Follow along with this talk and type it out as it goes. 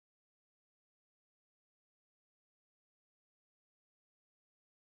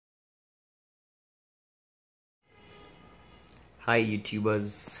Hi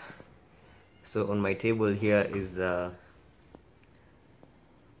YouTubers. So on my table here is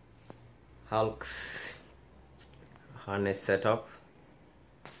Hulk's harness setup.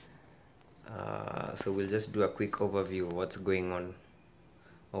 So we'll just do a quick overview of what's going on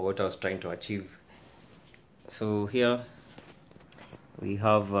or what I was trying to achieve. So here we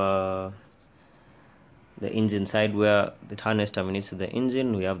have the engine side where the harness terminates to the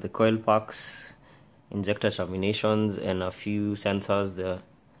engine. We have the coil packs, injector terminations, and a few sensors, the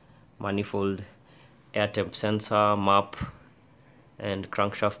manifold air temp sensor, map, and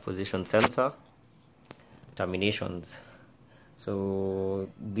crankshaft position sensor terminations. So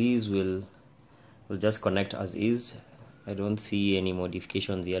these will just connect as is. I don't see any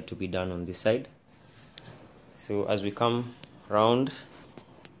modifications yet to be done on this side. So as we come round,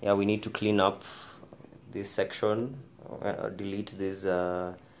 yeah, we need to clean up this section, delete this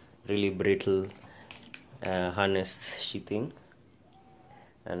really brittle harness sheathing,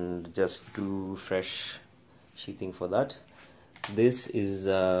 and just do fresh sheathing for that. This is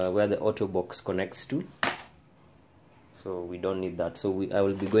where the auto box connects to, so we don't need that. So I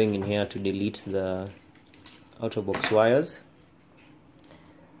will be going in here to delete the auto box wires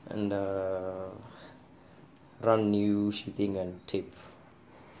and run new sheathing and tape.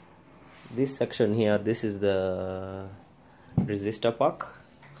 This section here, this is the resistor pack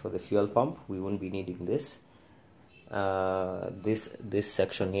for the fuel pump. We won't be needing this. This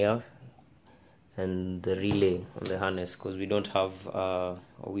section here and the relay on the harness, because we don't have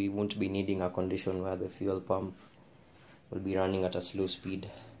we won't be needing a condition where the fuel pump will be running at a slow speed.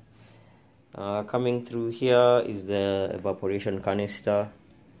 Coming through here is the evaporation canister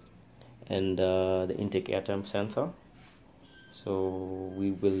and the intake air temp sensor. So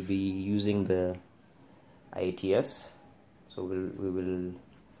we will be using the ITS, so we will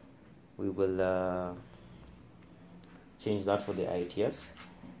change that for the ITS.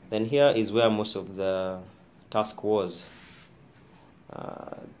 Then here is where most of the task was,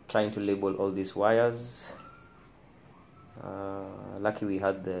 trying to label all these wires. Lucky we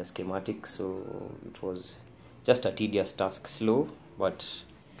had the schematic, so it was just a tedious task, slow, but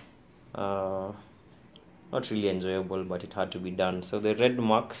not really enjoyable, but it had to be done. So the red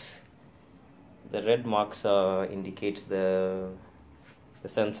marks indicate the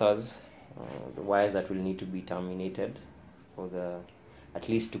sensors, the wires that will need to be terminated for at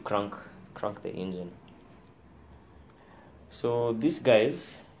least to crank the engine. So these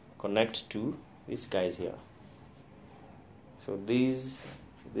guys connect to these guys here. So these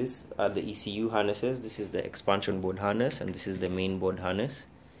are the ECU harnesses. This is the expansion board harness, and this is the main board harness.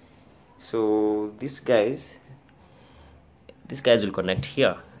 So these guys will connect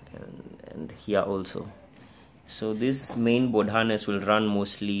here and here also. So this main board harness will run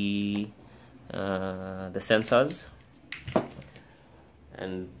mostly the sensors,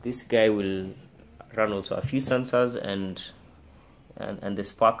 and this guy will run also a few sensors and the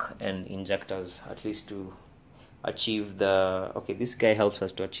spark and injectors, at least to achieve the this guy helps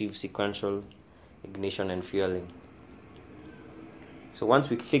us to achieve sequential ignition and fueling. So once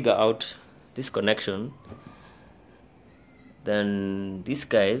we figure out this connection, then these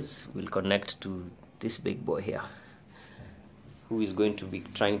guys will connect to this big boy here, who is going to be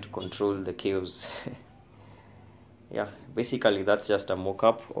trying to control the chaos. Yeah, basically that's just a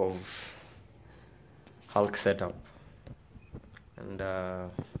mock-up of Hulk setup, and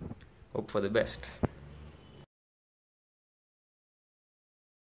hope for the best.